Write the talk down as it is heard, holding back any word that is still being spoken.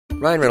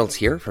Ryan Reynolds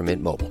here from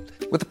Mint Mobile.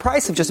 With the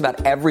price of just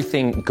about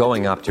everything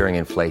going up during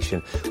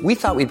inflation, we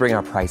thought we'd bring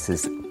our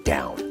prices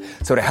down.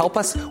 So to help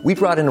us, we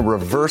brought in a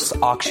reverse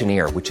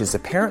auctioneer, which is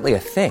apparently a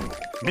thing.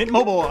 Mint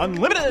Mobile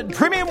Unlimited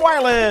Premium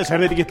Wireless. How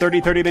to get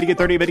 30, 30, bit to get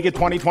 30, bit to get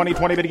 20, 20,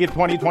 20, bit to get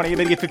 20, 20,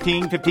 bit to get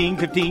 15, 15,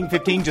 15,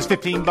 15, just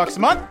 $15 a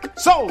month?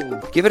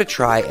 Sold! Give it a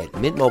try at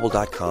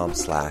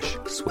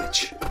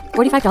mintmobile.com/switch.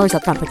 $45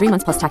 up front for 3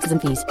 months plus taxes and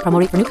fees. Promo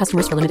rate for new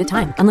customers for limited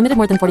time. Unlimited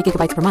more than 40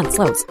 gigabytes per month.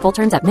 Slows full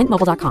terms at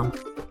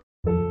mintmobile.com.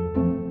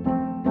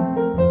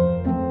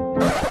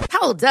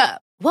 Hold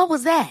up. What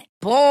was that?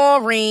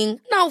 Boring.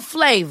 No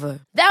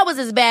flavor. That was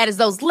as bad as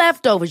those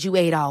leftovers you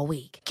ate all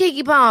week.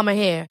 Keke Palmer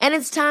here, and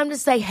it's time to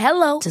say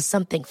hello to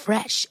something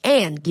fresh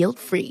and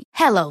guilt-free.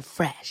 Hello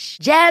Fresh.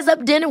 Jazz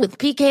up dinner with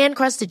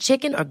pecan-crusted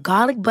chicken or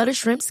garlic butter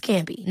shrimp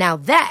scampi. Now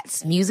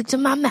that's music to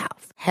my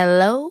mouth.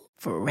 Hello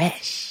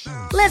Fresh.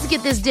 Let's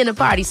get this dinner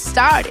party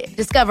started.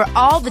 Discover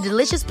all the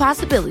delicious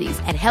possibilities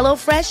at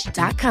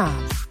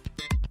hellofresh.com.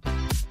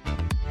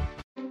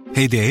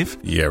 Hey, Dave.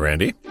 Yeah,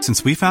 Randy.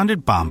 Since we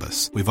founded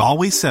Bombas, we've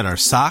always said our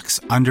socks,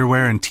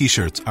 underwear, and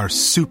T-shirts are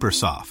super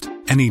soft.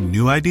 Any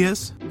new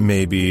ideas?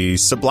 Maybe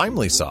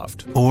sublimely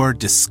soft. Or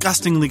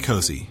disgustingly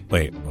cozy.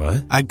 Wait,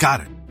 what? I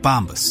got it.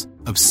 Bombas.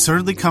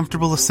 Absurdly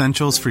comfortable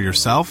essentials for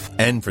yourself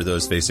and for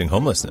those facing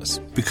homelessness.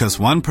 Because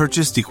one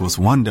purchased equals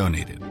one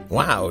donated.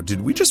 Wow,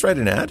 did we just write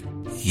an ad?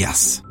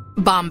 Yes.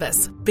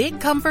 Bombas.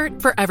 Big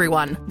comfort for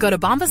everyone. Go to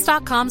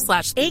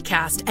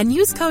bombas.com/ACAST and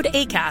use code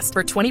ACAST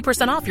for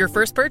 20% off your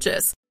first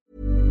purchase.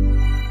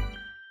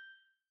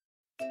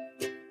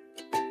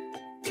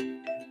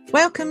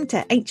 Welcome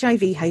to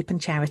HIV, Hope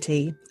and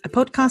Charity, a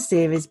podcast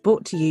series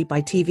brought to you by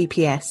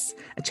TVPS,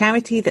 a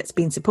charity that's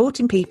been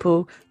supporting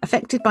people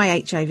affected by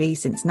HIV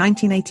since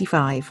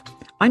 1985.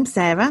 I'm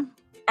Sarah.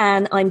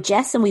 And I'm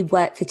Jess, and we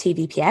work for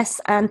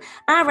TVPS. And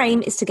our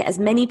aim is to get as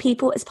many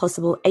people as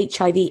possible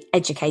HIV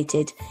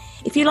educated.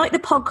 If you like the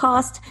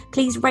podcast,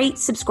 please rate,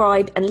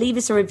 subscribe, and leave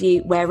us a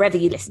review wherever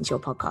you listen to your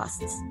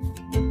podcasts.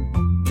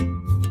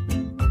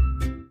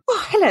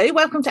 Oh, hello,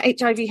 welcome to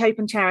HIV, Hope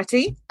and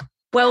Charity.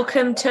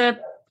 Welcome to...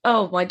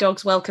 Oh, my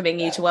dog's welcoming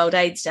you to World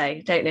AIDS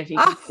Day. Don't know if you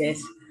can see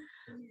this.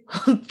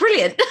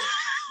 Brilliant.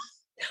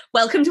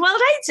 Welcome to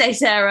World AIDS Day,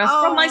 Sarah,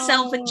 from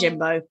myself and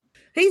Jimbo.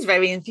 He's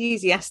very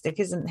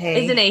enthusiastic, isn't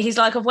he? Isn't he? He's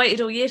like, I've waited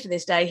all year for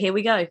this day. Here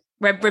we go.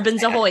 Red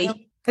ribbons ahoy.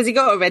 Has he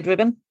got a red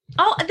ribbon?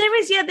 Oh, there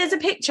is. Yeah, there's a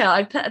picture.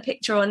 I put a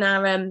picture on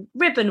our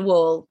ribbon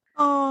wall.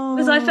 Oh.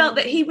 Because I felt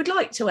that he would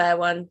like to wear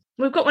one.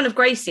 We've got one of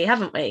Gracie,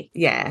 haven't we?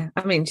 Yeah.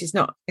 I mean, she's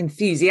not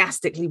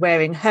enthusiastically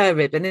wearing her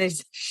ribbon,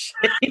 is she?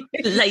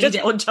 Laid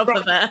it on top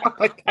of her.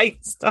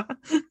 She's not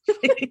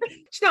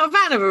a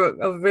fan of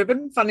a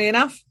ribbon, funny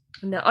enough.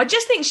 No, I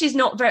just think she's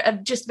not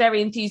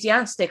very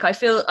enthusiastic. I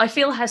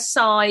feel her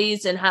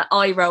sighs and her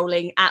eye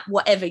rolling at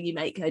whatever you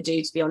make her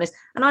do, to be honest.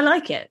 And I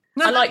like it.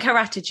 I like her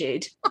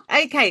attitude.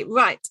 Okay,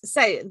 right.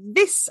 So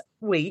this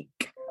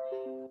week,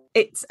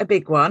 it's a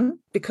big one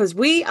because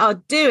we are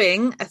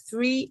doing a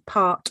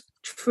 3-part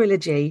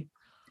trilogy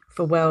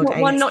for World AIDS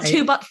Day. One, not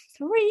two, but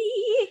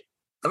 3.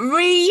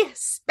 3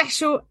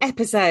 special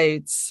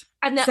episodes.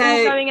 And they're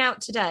all going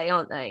out today,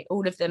 aren't they?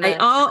 All of them. They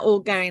are all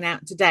going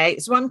out today.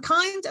 So I'm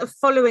kind of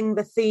following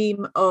the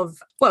theme of,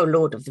 well,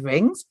 Lord of the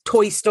Rings,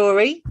 Toy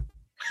Story,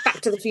 Back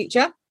to the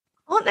Future.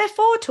 Aren't there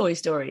 4 Toy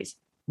Stories?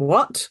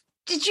 What?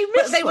 Did you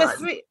miss they one? Were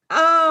 3.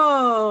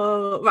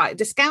 Oh, right.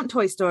 Discount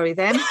Toy Story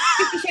then.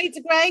 50 Shades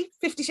of Grey.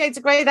 50 Shades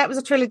of Grey. That was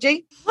a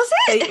trilogy. Was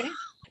it?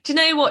 Do you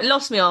know what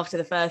lost me after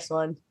the first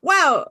one?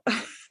 Well.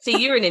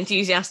 See, you're an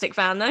enthusiastic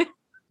fan, though.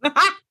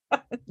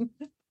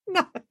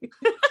 No.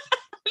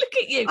 Look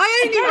at you.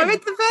 I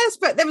read the first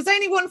book. There was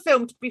only one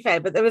film, to be fair,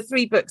 but there were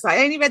 3 books.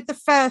 I only read the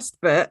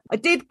first book. I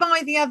did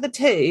buy the other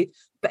 2,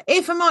 but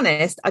if I'm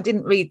honest, I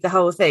didn't read the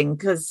whole thing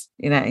because,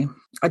 I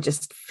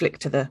just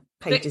flicked to the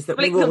pages that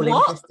we were all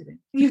interested in.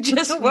 You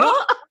just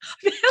what?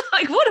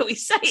 Like, what are we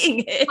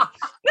saying here?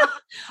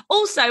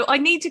 Also, I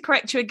need to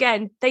correct you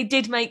again. They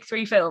did make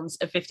 3 films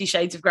of 50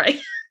 Shades of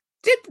Grey.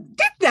 Did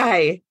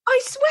they?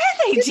 I swear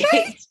they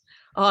did.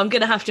 Oh, I'm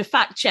going to have to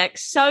fact check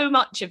so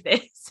much of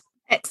this.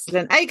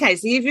 Excellent. Okay,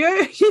 so you've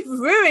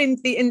ruined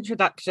the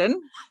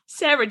introduction.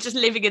 Sarah just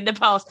living in the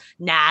past.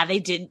 Nah, they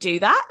didn't do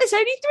that. There's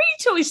only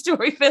 3 Toy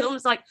Story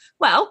films. Like,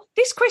 well,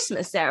 this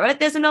Christmas, Sarah,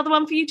 there's another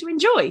one for you to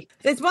enjoy.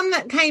 There's one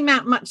that came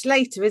out much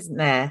later, isn't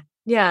there?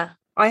 Yeah.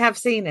 I have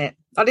seen it.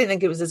 I didn't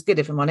think it was as good,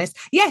 if I'm honest.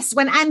 Yes,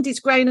 when Andy's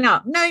grown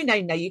up. No,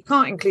 you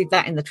can't include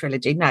that in the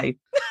trilogy. No, it's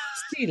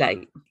too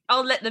late.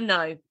 I'll let them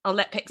know. I'll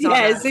let Pixar know.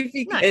 Yes, if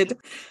you could.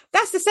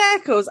 That's the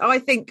circles I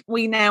think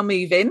we now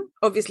move in.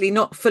 Obviously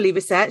not fully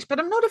researched, but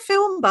I'm not a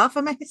film buff.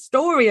 I'm a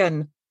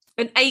historian.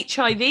 An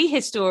HIV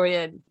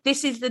historian.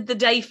 This is the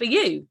day for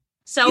you.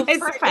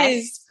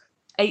 Self-professed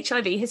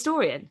HIV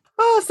historian.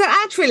 Oh, so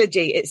our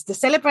trilogy, it's to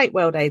celebrate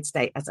World AIDS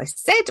Day. As I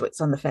said,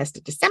 it's on the 1st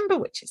of December,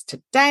 which is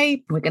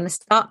today. We're going to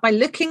start by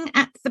looking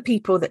at the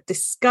people that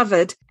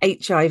discovered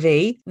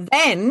HIV.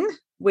 Then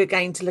we're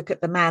going to look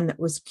at the man that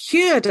was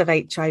cured of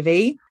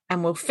HIV.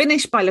 And we'll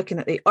finish by looking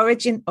at the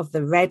origin of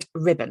the red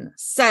ribbon.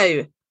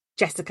 So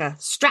Jessica,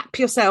 strap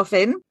yourself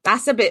in.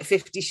 That's a bit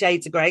 50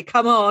 Shades of Grey.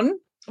 Come on.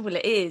 Well,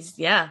 it is,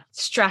 yeah.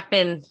 Strapping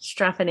in,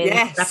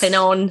 Yes. strapping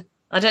on.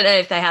 I don't know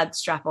if they had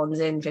strap-ons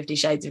in 50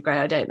 Shades of Grey.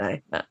 I don't know.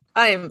 But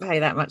I didn't pay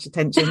that much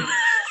attention.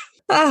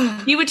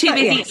 You were too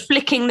busy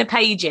flicking the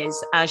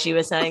pages, as you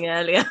were saying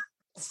earlier.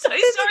 So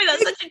sorry,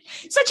 that's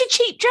such a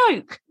cheap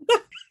joke.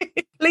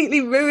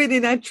 Completely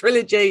ruining our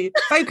trilogy.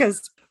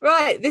 Focused.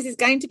 Right, this is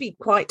going to be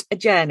quite a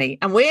journey.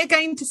 And we're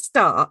going to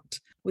start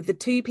with the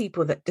two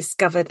people that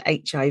discovered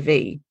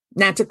HIV.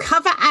 Now, to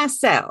cover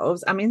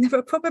ourselves, I mean, there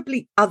were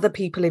probably other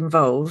people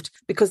involved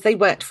because they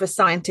worked for a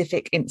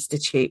scientific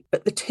institute.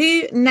 But the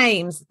two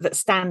names that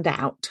stand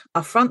out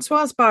are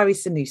Françoise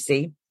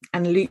Barré-Senoussi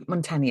and Luc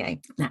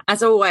Montagnier. Now,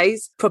 as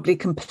always, probably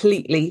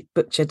completely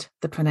butchered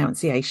the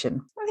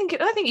pronunciation.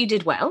 I think you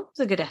did well. It's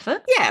a good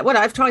effort. Yeah, well,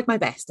 I've tried my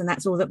best, and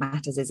that's all that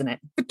matters, isn't it?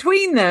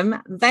 Between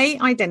them, they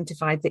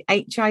identified the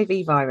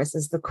HIV virus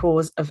as the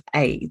cause of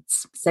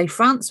AIDS. So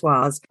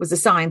Françoise was a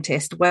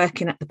scientist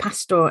working at the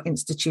Pasteur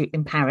Institute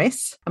in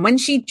Paris. And when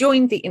she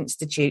joined the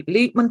institute,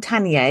 Luc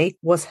Montagnier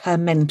was her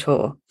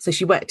mentor. So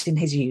she worked in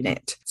his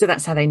unit. So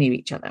that's how they knew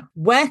each other.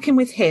 Working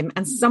with him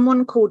and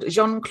someone called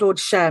Jean-Claude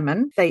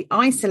Sherman, they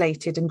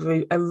isolated and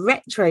grew a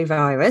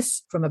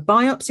retrovirus from a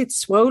biopsied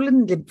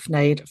swollen lymph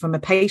node from a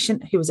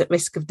patient who was at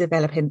risk of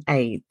developing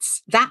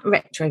AIDS. That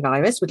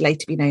retrovirus would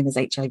later be known as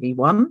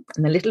HIV-1,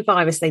 and the little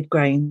virus they'd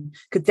grown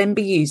could then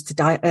be used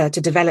to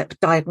develop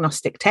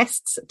diagnostic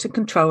tests to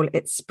control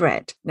its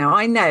spread. Now,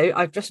 I know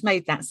I've just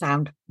made that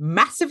sound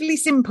massively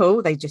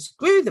simple. They just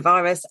grew the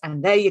virus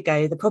and there you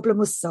go, the problem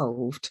was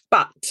solved.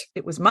 But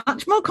it was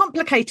much more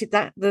complicated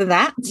than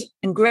that,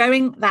 and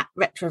growing that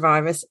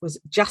retrovirus was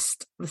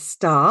just the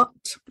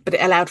start. But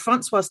it allowed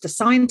Françoise to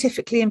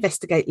scientifically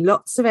investigate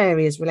lots of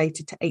areas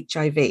related to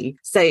HIV.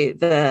 So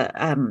the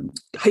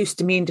host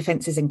immune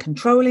defences in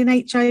controlling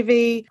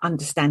HIV,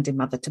 understanding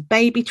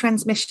mother-to-baby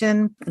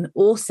transmission, and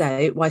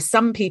also why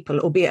some people,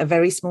 albeit a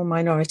very small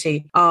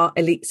minority, are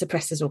elite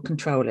suppressors or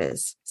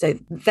controllers. So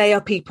they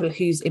are people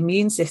whose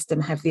immune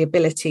system have the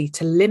ability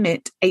to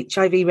limit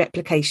HIV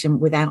replication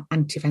without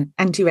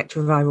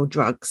antiretroviral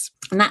drugs.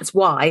 And that's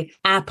why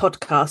our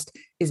podcast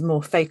is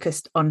more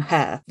focused on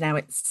her. Now,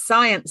 it's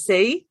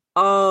sciencey.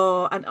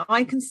 Oh, and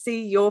I can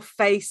see your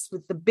face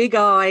with the big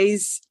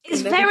eyes. It's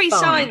very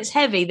science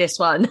heavy, this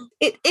one.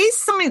 It is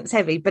science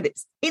heavy, but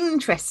it's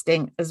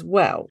interesting as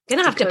well. Going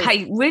to have to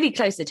pay really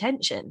close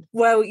attention.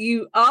 Well,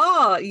 you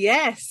are,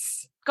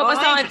 yes. Got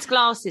my science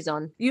glasses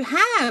on. You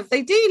have.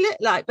 They do look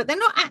like, but they're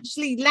not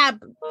actually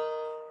lab.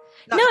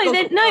 No, no,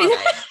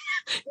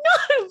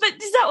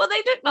 but is that what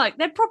they look like?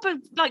 They're proper,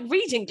 like,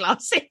 reading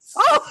glasses.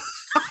 Oh,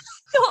 I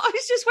thought I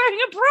was just wearing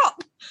a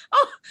prop.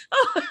 Oh,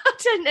 I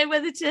don't know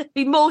whether to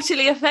be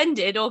mortally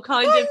offended or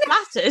kind of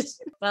flattered.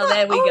 Well,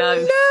 there we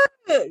go.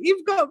 Look,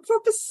 you've got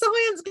proper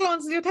science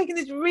glasses. You're taking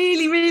this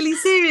really, really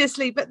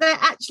seriously, but they're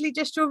actually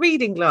just your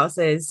reading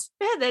glasses.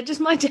 Yeah, they're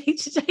just my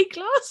day-to-day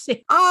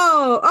glasses.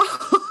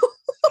 Oh.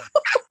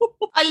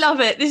 I love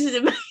it. This is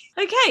amazing.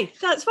 Okay,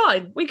 that's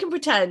fine. We can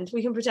pretend.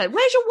 Where's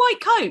your white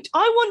coat?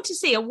 I want to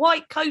see a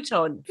white coat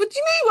on. But do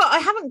you know what? I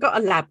haven't got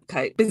a lab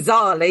coat,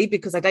 bizarrely,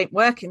 because I don't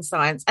work in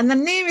science. And the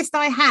nearest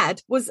I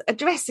had was a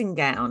dressing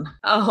gown.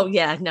 Oh,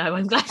 yeah, no,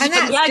 I'm glad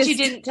you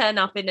didn't turn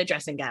up in a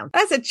dressing gown.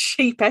 That's a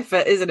cheap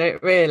effort, isn't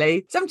it,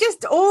 really? So I'm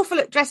just awful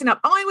at dressing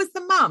up. I was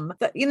the mum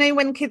that, you know,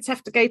 when kids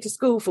have to go to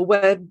school for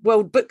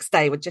World Books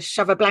Day, would just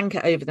shove a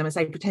blanket over them and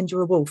say, pretend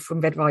you're a wolf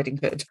from Red Riding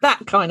Hood.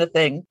 That kind of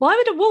thing. Why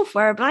would a wolf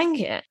wear a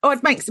blanket? Oh,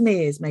 I'd make some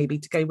ears, maybe,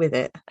 to go with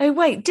it. Oh,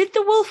 wait, did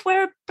the wolf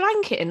wear a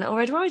blanket in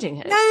Red Riding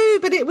Hood? No,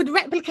 but it would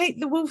replicate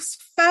the wolf's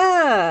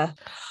fur.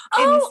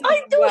 Oh,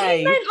 I thought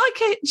you meant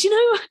like do you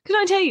know, can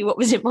I tell you what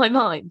was in my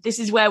mind? This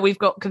is where we've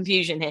got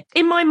confusion here.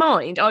 In my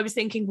mind, I was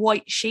thinking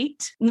white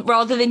sheet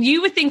rather than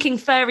you were thinking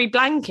furry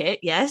blanket.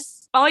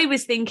 Yes. I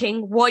was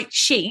thinking white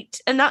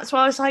sheet. And that's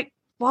why I was like,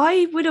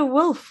 why would a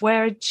wolf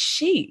wear a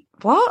sheet?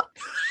 What?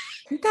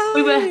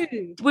 No.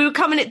 We were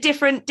coming at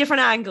different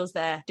angles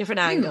there,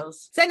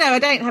 angles. So no, I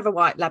don't have a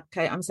white lab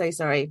coat. I'm so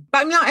sorry.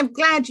 But I'm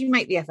glad you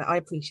make the effort. I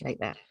appreciate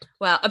that.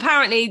 Well,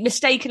 apparently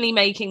mistakenly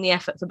making the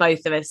effort for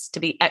both of us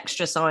to be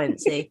extra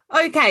sciencey.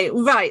 Okay,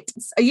 right.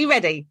 Are you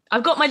ready?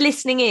 I've got my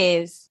listening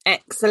ears.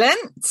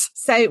 Excellent.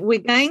 So we're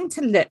going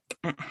to look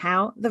at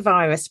how the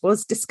virus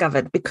was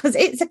discovered because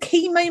it's a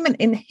key moment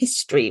in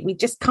history. We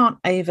just can't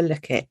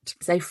overlook it.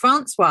 So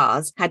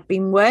Françoise had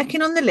been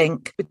working on the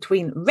link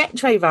between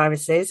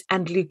retroviruses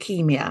and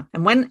leukemia.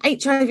 And when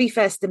HIV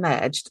first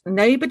emerged,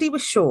 nobody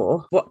was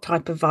sure what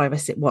type of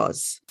virus it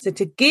was. So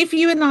to give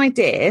you an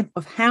idea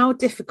of how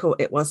difficult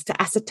it was to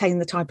ascertain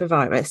the type of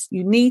virus,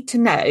 you need to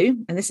know,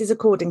 and this is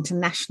according to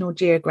National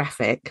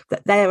Geographic,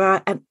 that there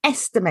are an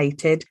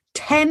estimated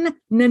 10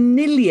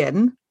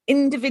 nonillion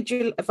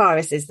individual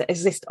viruses that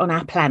exist on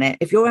our planet.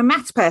 If you're a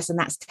maths person,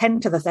 that's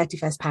 10 to the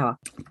 31st power.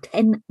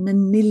 10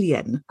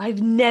 nonillion.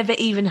 I've never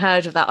even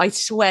heard of that. I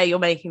swear you're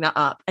making that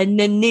up. A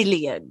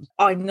nonillion.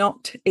 I'm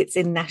not. It's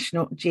in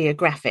National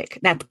Geographic.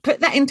 Now, to put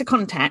that into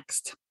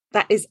context,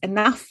 that is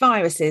enough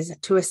viruses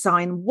to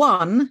assign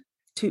one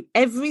to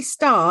every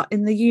star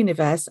in the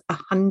universe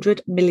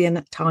 100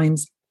 million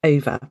times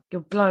over.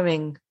 You're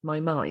blowing my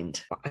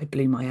mind. I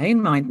blew my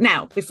own mind.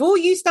 Now, before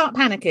you start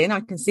panicking, I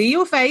can see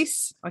your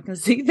face. I can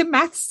see the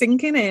maths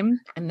sinking in.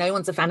 And no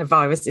one's a fan of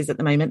viruses at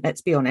the moment,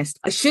 let's be honest.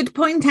 I should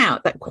point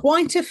out that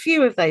quite a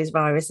few of those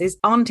viruses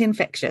aren't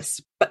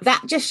infectious. But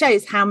that just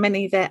shows how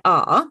many there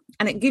are.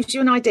 And it gives you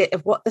an idea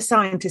of what the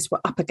scientists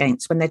were up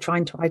against when they're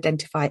trying to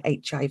identify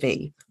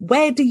HIV.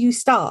 Where do you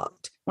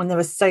start when there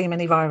are so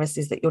many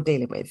viruses that you're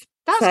dealing with?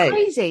 That's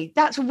crazy.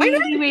 That's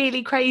really,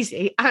 really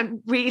crazy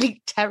and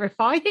really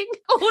terrifying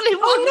all in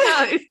one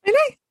go. I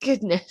know.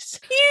 Goodness.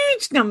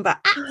 Huge number.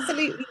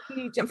 Absolutely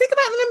huge. And think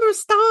about the number of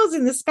stars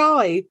in the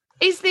sky.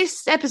 Is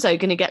this episode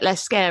going to get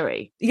less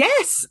scary?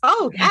 Yes.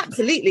 Oh,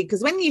 absolutely.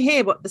 Because when you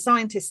hear what the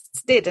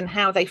scientists did and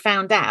how they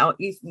found out,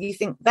 you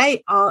think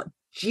they are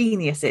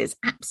geniuses,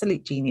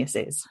 absolute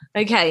geniuses.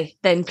 Okay,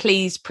 then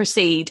please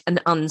proceed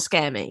and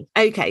unscare me.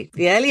 Okay,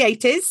 the early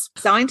 80s,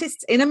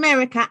 scientists in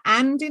America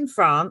and in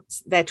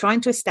France, they're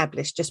trying to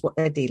establish just what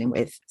they're dealing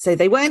with. So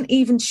they weren't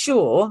even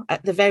sure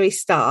at the very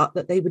start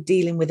that they were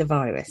dealing with a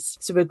virus.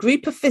 So a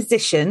group of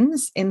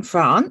physicians in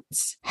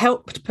France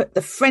helped put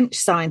the French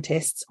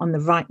scientists on the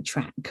right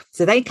track.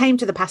 So they came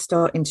to the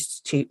Pasteur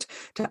Institute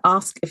to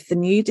ask if the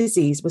new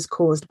disease was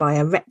caused by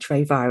a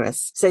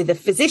retrovirus. So the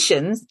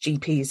physicians,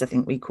 GPs I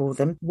think we call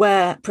them,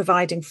 were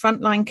providing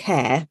frontline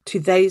care to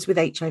those with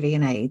HIV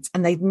and AIDS,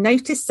 and they'd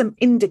noticed some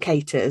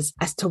indicators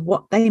as to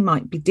what they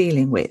might be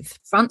dealing with.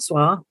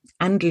 Francois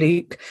and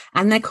Luc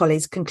and their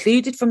colleagues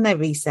concluded from their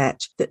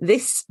research that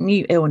this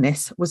new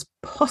illness was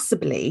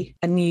possibly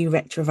a new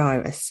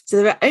retrovirus. So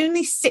there are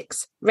only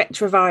 6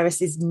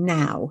 retroviruses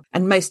now,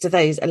 and most of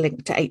those are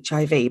linked to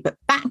HIV. But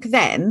back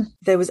then,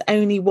 there was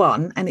only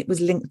one, and it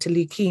was linked to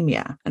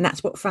leukemia. And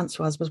that's what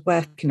Francois was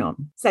working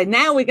on. So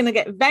now we're going to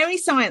get very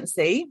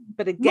sciencey,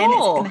 but again, it's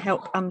going to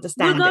help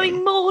understand. We're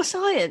going more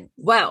science.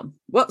 Well,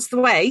 what's the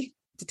way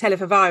to tell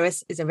if a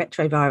virus is a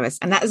retrovirus?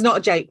 And that is not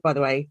a joke, by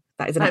the way.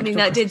 That is an I mean,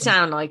 that did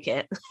sound like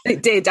it.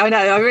 It did. I know.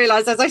 I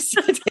realised as I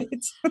said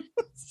it.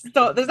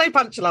 Stop. There's no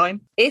punchline.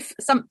 If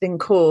something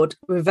called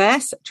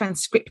reverse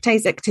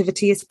transcriptase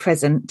activity is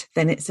present,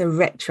 then it's a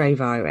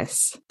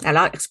retrovirus. And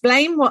I'll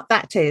explain what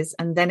that is,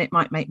 and then it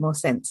might make more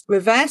sense.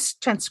 Reverse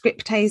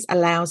transcriptase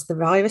allows the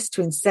virus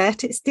to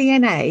insert its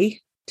DNA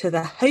to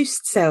the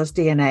host cell's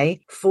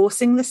DNA,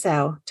 forcing the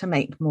cell to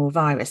make more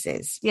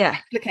viruses. Yeah.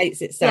 It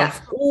replicates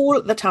itself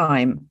all the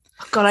time.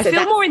 God, I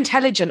feel more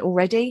intelligent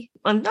already.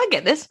 I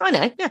get this. I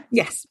know. Yeah.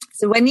 Yes.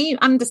 So when you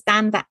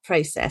understand that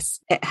process,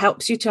 it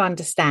helps you to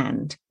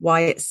understand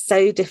why it's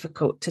so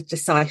difficult to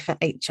decipher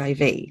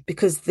HIV,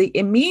 because the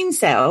immune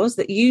cells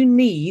that you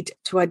need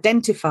to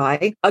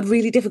identify are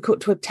really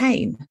difficult to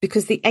obtain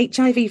because the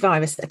HIV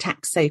virus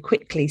attacks so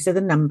quickly. So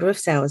the number of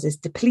cells is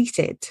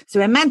depleted.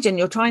 So imagine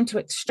you're trying to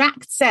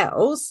extract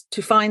cells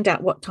to find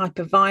out what type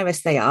of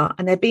virus they are,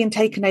 and they're being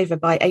taken over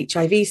by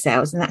HIV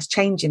cells, and that's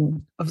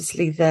changing,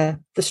 obviously, the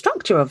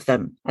structure of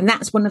them. And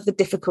that's one of the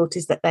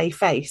difficulties that they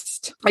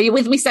faced. Are you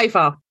with me so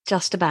far?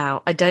 Just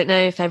about. I don't know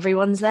if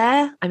everyone's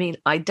there. I mean,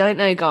 I don't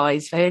know,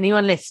 guys. If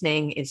anyone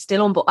listening is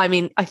still on board. I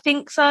mean, I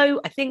think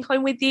so. I think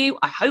I'm with you.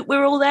 I hope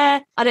we're all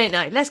there. I don't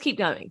know. Let's keep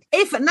going.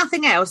 If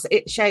nothing else,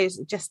 it shows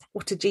just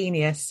what a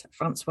genius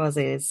Francois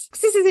is.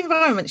 Because this is the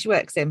environment she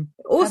works in.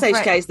 It also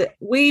shows that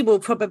we will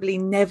probably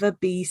never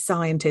be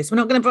scientists. We're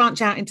not going to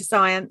branch out into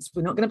science.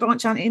 We're not going to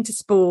branch out into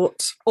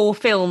sport. Or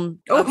film.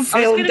 Or film,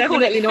 I was going to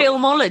call it not.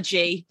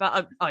 Filmology,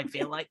 but I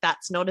feel like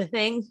that's not a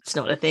thing. It's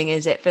not a thing,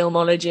 is it?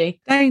 Filmology.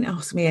 Don't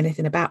ask me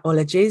anything about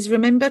ologies.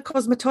 Remember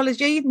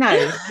cosmetology?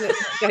 No,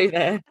 let's go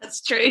there.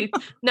 That's true.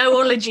 No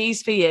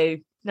ologies for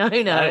you. No.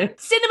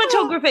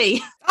 Cinematography.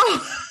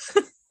 Oh.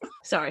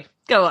 Sorry,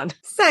 go on.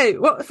 So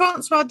what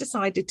Francois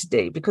decided to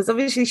do, because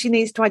obviously she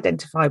needs to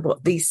identify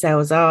what these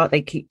cells are.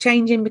 They keep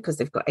changing because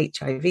they've got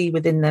HIV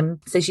within them.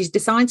 So she's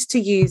decided to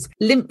use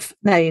lymph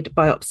node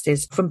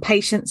biopsies from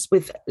patients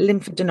with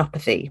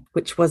lymphadenopathy,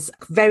 which was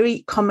a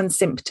very common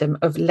symptom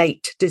of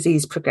late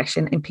disease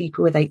progression in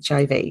people with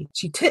HIV.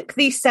 She took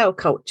these cell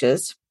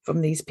cultures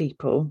from these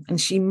people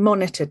and she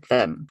monitored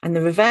them, and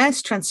the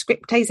reverse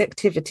transcriptase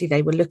activity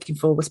they were looking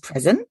for was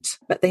present,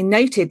 but they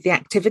noted the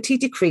activity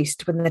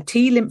decreased when the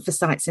T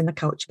lymphocytes in the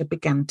culture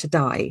began to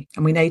die.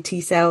 And we know T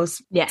cells,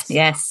 yes,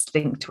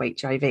 linked to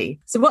HIV.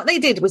 So what they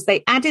did was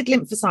they added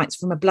lymphocytes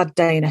from a blood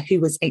donor who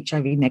was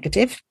HIV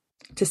negative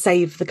to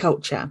save the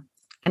culture.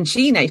 And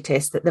she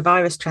noticed that the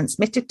virus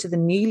transmitted to the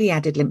newly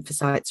added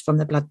lymphocytes from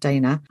the blood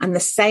donor, and the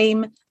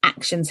same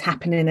actions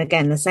happening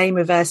again. The same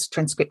reverse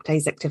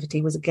transcriptase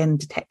activity was again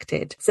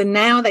detected. So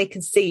now they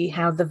can see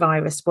how the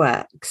virus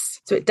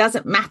works. So it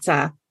doesn't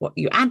matter what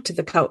you add to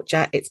the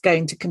culture, it's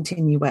going to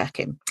continue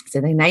working. So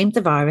they named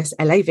the virus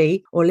LAV,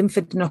 or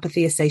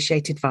lymphadenopathy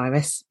associated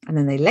virus, and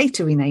then they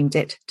later renamed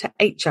it to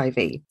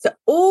HIV. So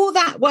all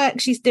that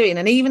work she's doing,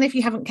 and even if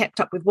you haven't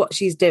kept up with what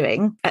she's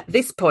doing, at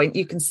this point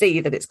you can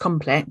see that it's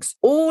complex.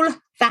 All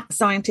that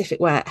scientific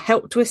work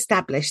helped to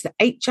establish that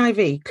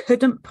HIV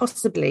couldn't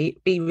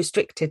possibly be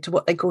restricted to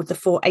what they called the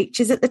 4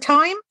 H's at the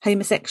time: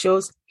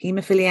 homosexuals,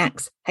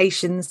 haemophiliacs,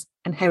 Haitians,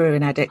 and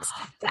heroin addicts.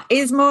 That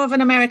is more of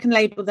an American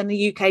label than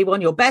the UK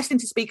one. You're bursting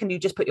to speak and you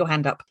just put your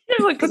hand up.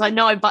 Because I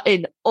know I butt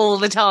in all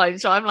the time.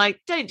 So I'm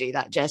like, don't do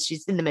that, Jess.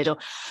 She's in the middle.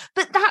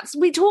 But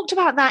we talked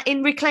about that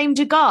in Reclaim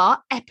Dugar,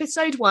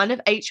 episode 1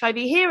 of HIV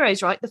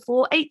Heroes, right? The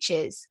 4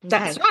 H's. Okay.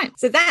 That's right.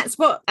 So that's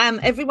what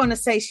everyone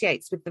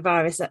associates with the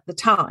virus at the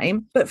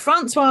time. But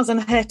Francoise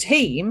and her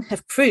team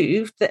have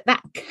proved that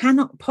that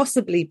cannot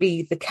possibly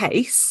be the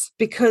case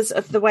because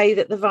of the way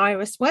that the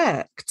virus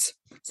worked.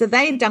 So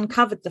they'd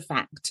uncovered the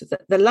fact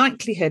that the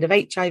likelihood of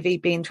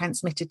HIV being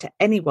transmitted to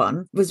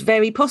anyone was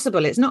very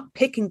possible. It's not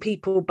picking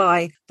people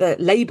by the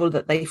label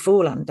that they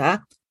fall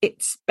under.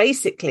 It's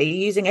basically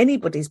using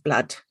anybody's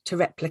blood to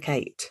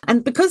replicate.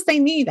 And because they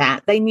knew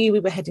that, they knew we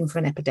were heading for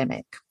an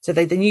epidemic. So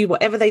they knew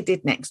whatever they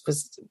did next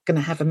was going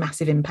to have a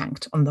massive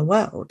impact on the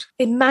world.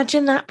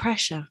 Imagine that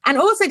pressure. And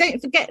also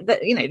don't forget that,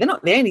 they're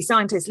not the only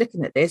scientists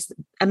looking at this.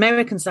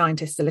 American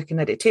scientists are looking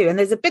at it too. And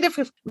there's a bit of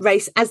a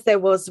race, as there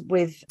was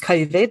with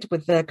COVID,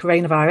 with the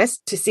coronavirus,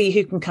 to see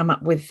who can come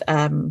up with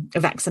a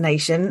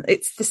vaccination.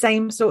 It's the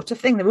same sort of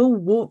thing. They're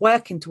all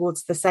working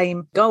towards the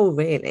same goal,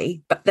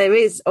 really. But there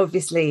is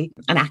obviously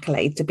an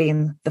accolade to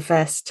being the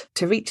first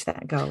to reach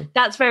that goal.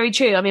 That's very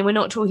true. I mean, we're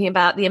not talking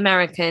about the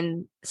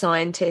American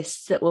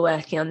scientists that were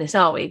working on this,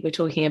 are we? We're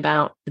talking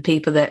about the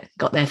people that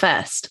got there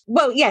first.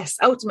 Well, yes,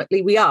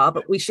 ultimately we are,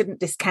 but we shouldn't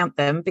discount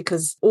them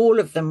because all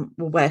of them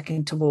were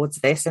working towards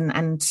this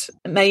and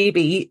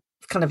maybe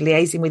kind of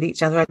liaising with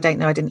each other. I don't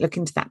know. I didn't look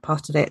into that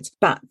part of it.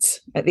 But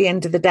at the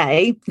end of the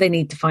day, they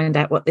need to find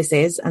out what this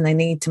is and they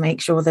need to make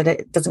sure that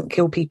it doesn't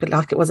kill people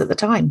like it was at the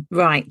time.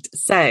 Right.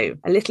 So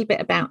a little bit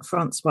about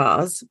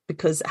Francoise,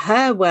 because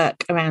her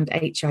work around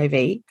HIV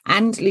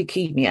and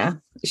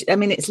leukemia, I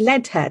mean, it's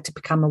led her to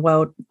become a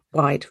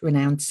worldwide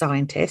renowned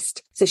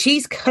scientist. So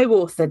she's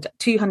co-authored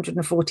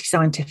 240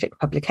 scientific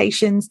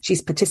publications.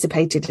 She's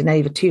participated in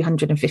over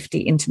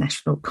 250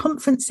 international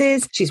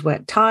conferences. She's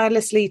worked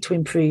tirelessly to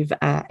improve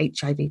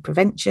HIV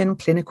prevention,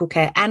 clinical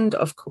care, and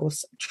of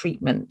course,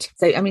 treatment.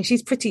 So, I mean,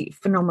 she's a pretty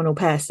phenomenal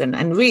person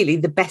and really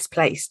the best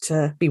place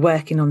to be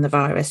working on the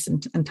virus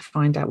and to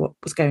find out what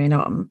was going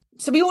on.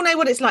 So we all know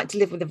what it's like to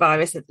live with a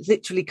virus that's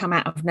literally come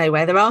out of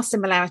nowhere. There are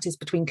similarities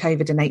between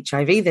COVID and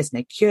HIV. There's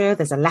no cure.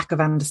 There's a lack of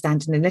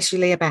understanding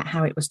initially about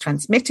how it was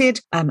transmitted,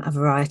 a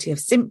variety of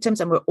symptoms.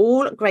 And we're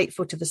all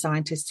grateful to the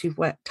scientists who've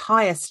worked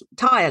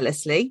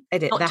tirelessly.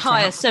 Not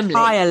tiresomely.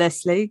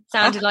 Tirelessly.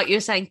 Sounded like you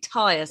were saying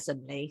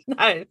tiresomely.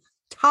 No.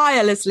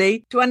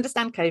 Tirelessly to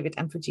understand COVID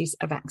and produce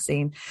a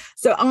vaccine.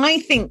 So I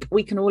think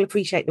we can all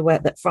appreciate the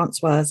work that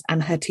Francoise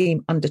and her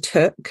team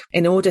undertook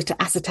in order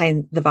to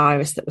ascertain the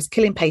virus that was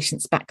killing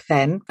patients back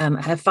then.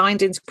 Her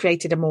findings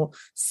created a more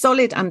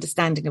solid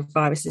understanding of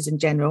viruses in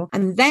general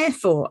and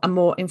therefore a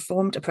more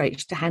informed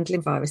approach to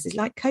handling viruses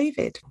like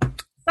COVID.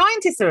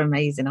 Scientists are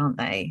amazing, aren't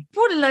they?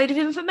 What a load of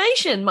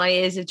information my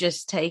ears have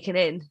just taken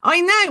in.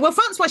 I know. Well,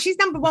 Francoise, she's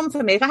number 1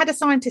 for me. If I had a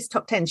scientist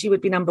top 10, she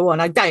would be number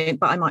 1. I don't,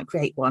 but I might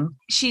create one.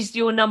 She's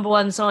your number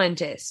 1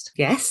 scientist?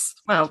 Yes.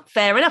 Well,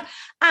 fair enough.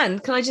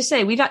 And can I just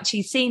say, we've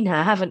actually seen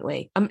her, haven't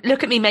we?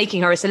 Look at me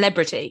making her a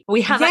celebrity.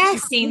 We have actually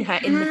seen her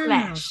in the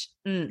flesh.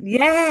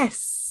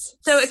 Yes.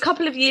 So a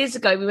couple of years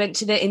ago, we went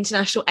to the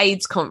International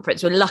AIDS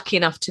Conference. We're lucky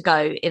enough to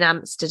go in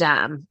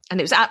Amsterdam.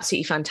 And it was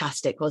absolutely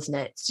fantastic, wasn't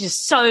it? It's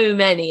just so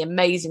many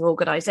amazing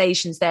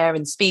organisations there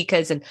and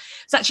speakers. And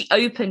it's actually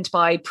opened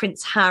by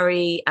Prince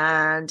Harry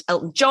and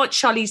Elton John.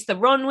 Charlize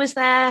Theron was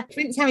there.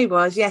 Prince Harry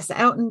was, yes.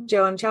 Elton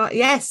John,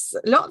 yes.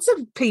 Lots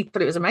of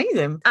people. It was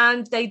amazing.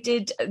 And they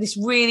did this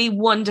really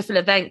wonderful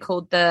event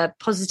called the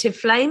Positive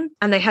Flame.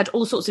 And they had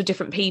all sorts of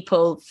different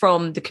people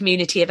from the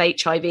community of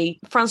HIV.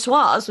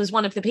 Francoise was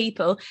one of the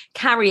people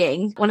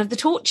carrying one of the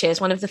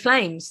torches, one of the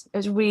flames. It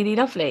was really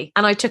lovely.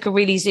 And I took a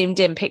really zoomed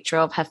in picture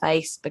of her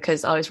face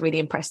because I was really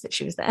impressed that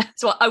she was there.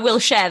 So I will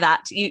share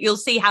that. You'll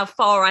see how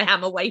far I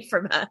am away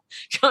from her,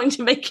 trying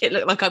to make it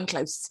look like I'm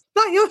close.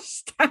 Like you're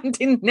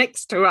standing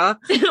next to her.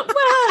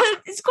 Well,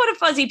 it's quite a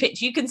fuzzy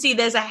picture. You can see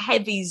there's a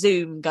heavy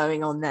zoom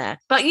going on there.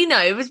 But,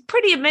 it was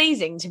pretty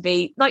amazing to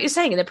be, like you're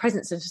saying, in the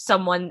presence of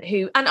someone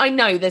who, and I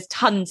know there's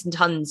tons and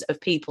tons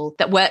of people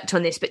that worked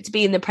on this, but to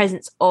be in the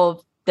presence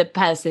of the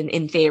person,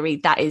 in theory,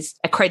 that is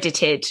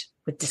accredited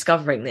with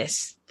discovering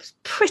this. It's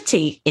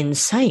pretty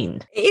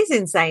insane. It is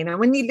insane. And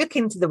when you look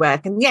into the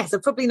work, and yes,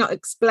 I've probably not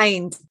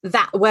explained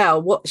that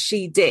well what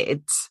she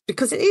did,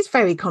 because it is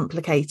very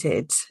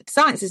complicated.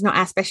 Science is not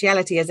our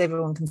speciality, as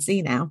everyone can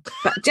see now.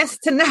 But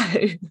just to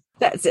know,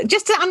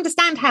 just to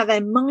understand how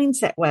their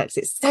mindset works,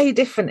 it's so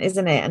different,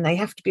 isn't it? And they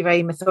have to be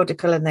very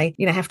methodical and they,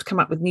 have to come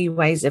up with new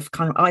ways of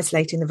kind of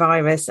isolating the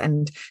virus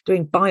and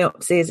doing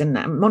biopsies and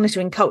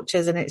monitoring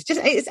cultures. And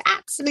it's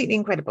absolutely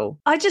incredible.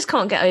 I just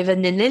can't get over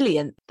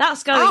nonillion.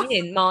 That's going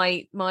in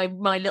my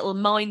little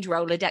mind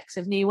Rolodex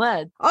of new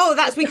words. Oh,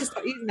 we can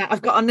start using that.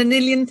 I've got a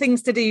nonillion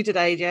things to do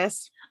today,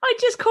 Jess. I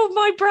just called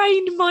my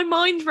brain my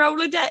mind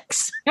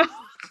Rolodex.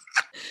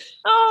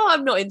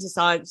 I'm not into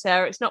science,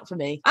 Sarah. It's not for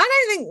me. I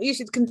don't think you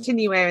should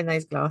continue wearing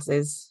those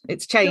glasses.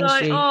 It's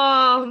changed you.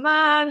 Oh,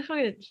 man.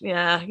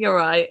 Yeah, you're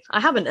right. I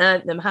haven't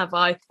earned them, have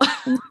I?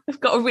 I've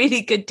got a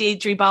really good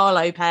Deirdre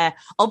Barlow pair.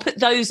 I'll put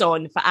those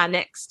on for our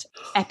next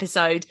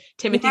episode,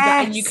 Timothy,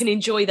 and you can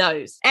enjoy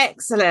those.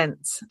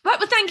 Excellent.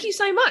 But thank you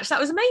so much. That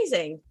was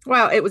amazing.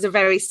 Well, it was a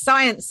very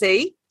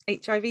sciencey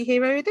HIV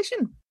Hero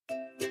edition.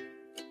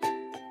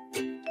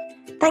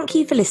 Thank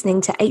you for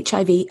listening to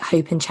HIV,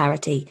 Hope and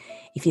Charity.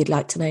 If you'd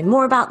like to know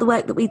more about the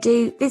work that we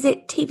do,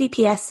 visit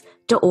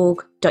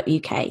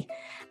tvps.org.uk.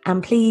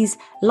 And please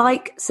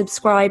like,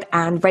 subscribe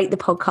and rate the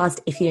podcast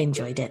if you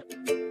enjoyed it.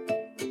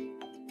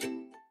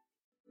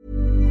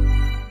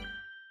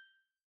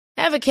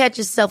 Ever catch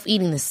yourself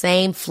eating the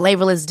same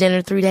flavorless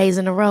dinner 3 days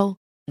in a row?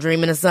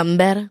 Dreaming of something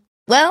better?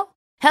 Well,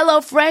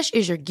 HelloFresh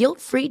is your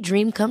guilt-free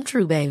dream come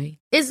true, baby.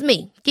 It's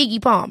me,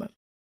 Keke Palmer.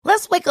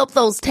 Let's wake up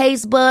those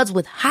taste buds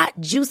with hot,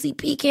 juicy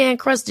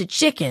pecan-crusted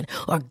chicken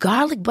or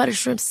garlic butter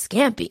shrimp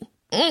scampi.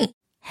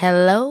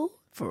 Hello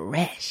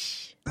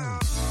Fresh.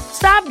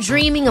 Stop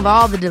dreaming of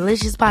all the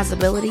delicious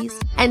possibilities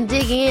and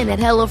dig in at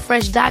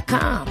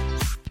HelloFresh.com.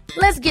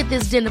 Let's get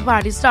this dinner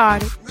party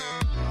started.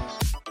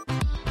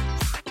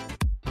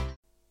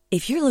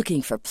 If you're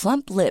looking for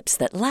plump lips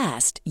that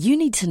last, you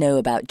need to know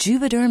about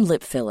Juvederm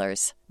lip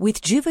fillers.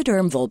 With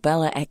Juvederm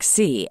Volbella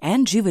XC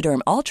and Juvederm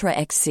Ultra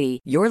XC,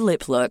 your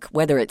lip look,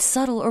 whether it's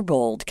subtle or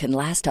bold, can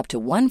last up to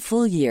 1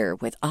 full year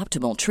with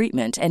optimal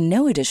treatment and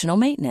no additional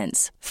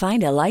maintenance.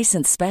 Find a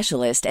licensed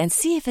specialist and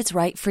see if it's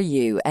right for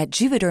you at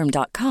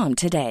Juvederm.com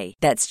today.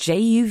 That's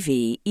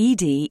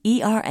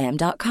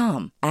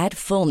JUVEDERM.com. Add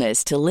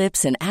fullness to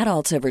lips in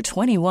adults over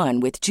 21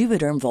 with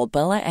Juvederm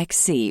Volbella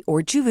XC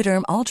or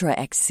Juvederm Ultra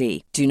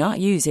XC. Do not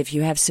use if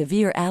you have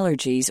severe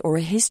allergies or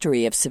a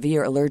history of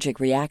severe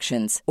allergic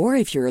reactions, or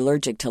if you're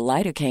allergic to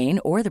lidocaine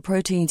or the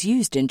proteins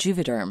used in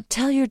Juvederm.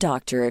 Tell your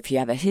doctor if you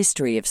have a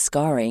history of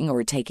scarring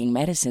or taking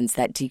medicines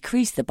that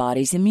decrease the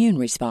body's immune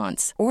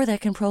response or that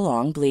can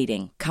prolong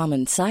bleeding.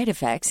 Common side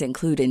effects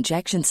include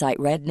injection site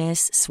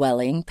redness,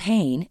 swelling,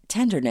 pain,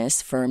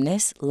 tenderness,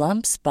 firmness,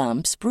 lumps,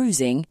 bumps,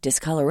 bruising,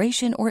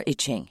 discoloration, or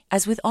itching.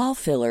 As with all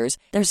fillers,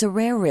 there's a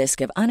rare risk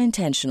of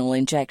unintentional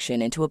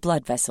injection into a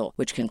blood vessel,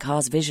 which can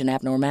cause vision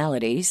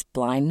abnormalities,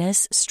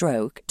 blindness,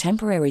 stroke,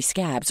 temporary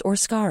scabs, or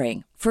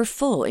scarring. For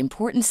full,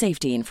 important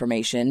safety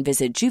information,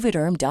 visit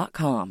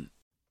Juvederm.com.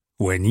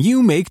 When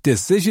you make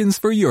decisions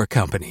for your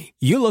company,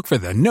 you look for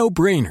the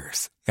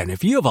no-brainers. And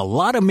if you have a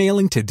lot of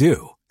mailing to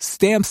do,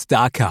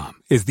 Stamps.com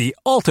is the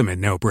ultimate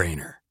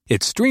no-brainer.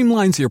 It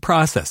streamlines your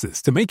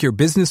processes to make your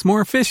business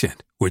more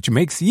efficient, which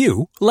makes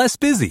you less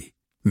busy.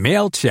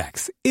 Mail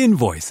checks,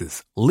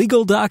 invoices,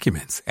 legal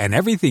documents, and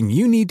everything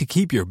you need to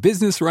keep your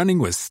business running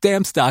with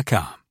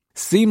Stamps.com.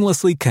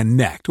 Seamlessly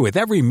connect with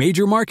every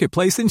major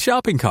marketplace and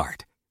shopping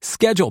cart.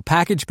 Schedule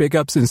package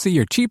pickups and see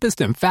your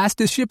cheapest and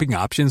fastest shipping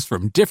options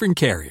from different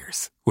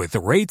carriers, with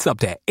rates up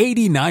to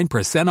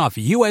 89% off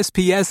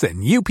USPS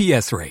and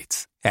UPS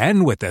rates.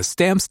 And with the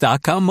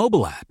Stamps.com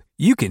mobile app,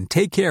 you can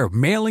take care of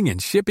mailing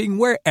and shipping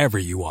wherever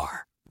you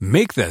are.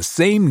 Make the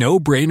same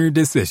no-brainer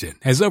decision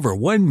as over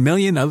 1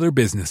 million other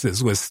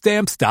businesses with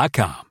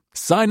Stamps.com.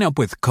 Sign up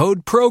with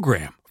code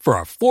PROGRAM for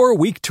a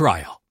 4-week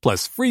trial,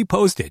 plus free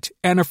postage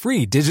and a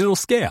free digital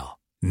scale.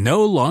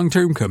 No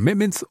long-term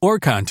commitments or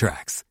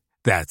contracts.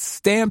 That's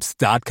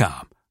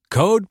Stamps.com.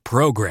 Code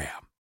PROGRAM.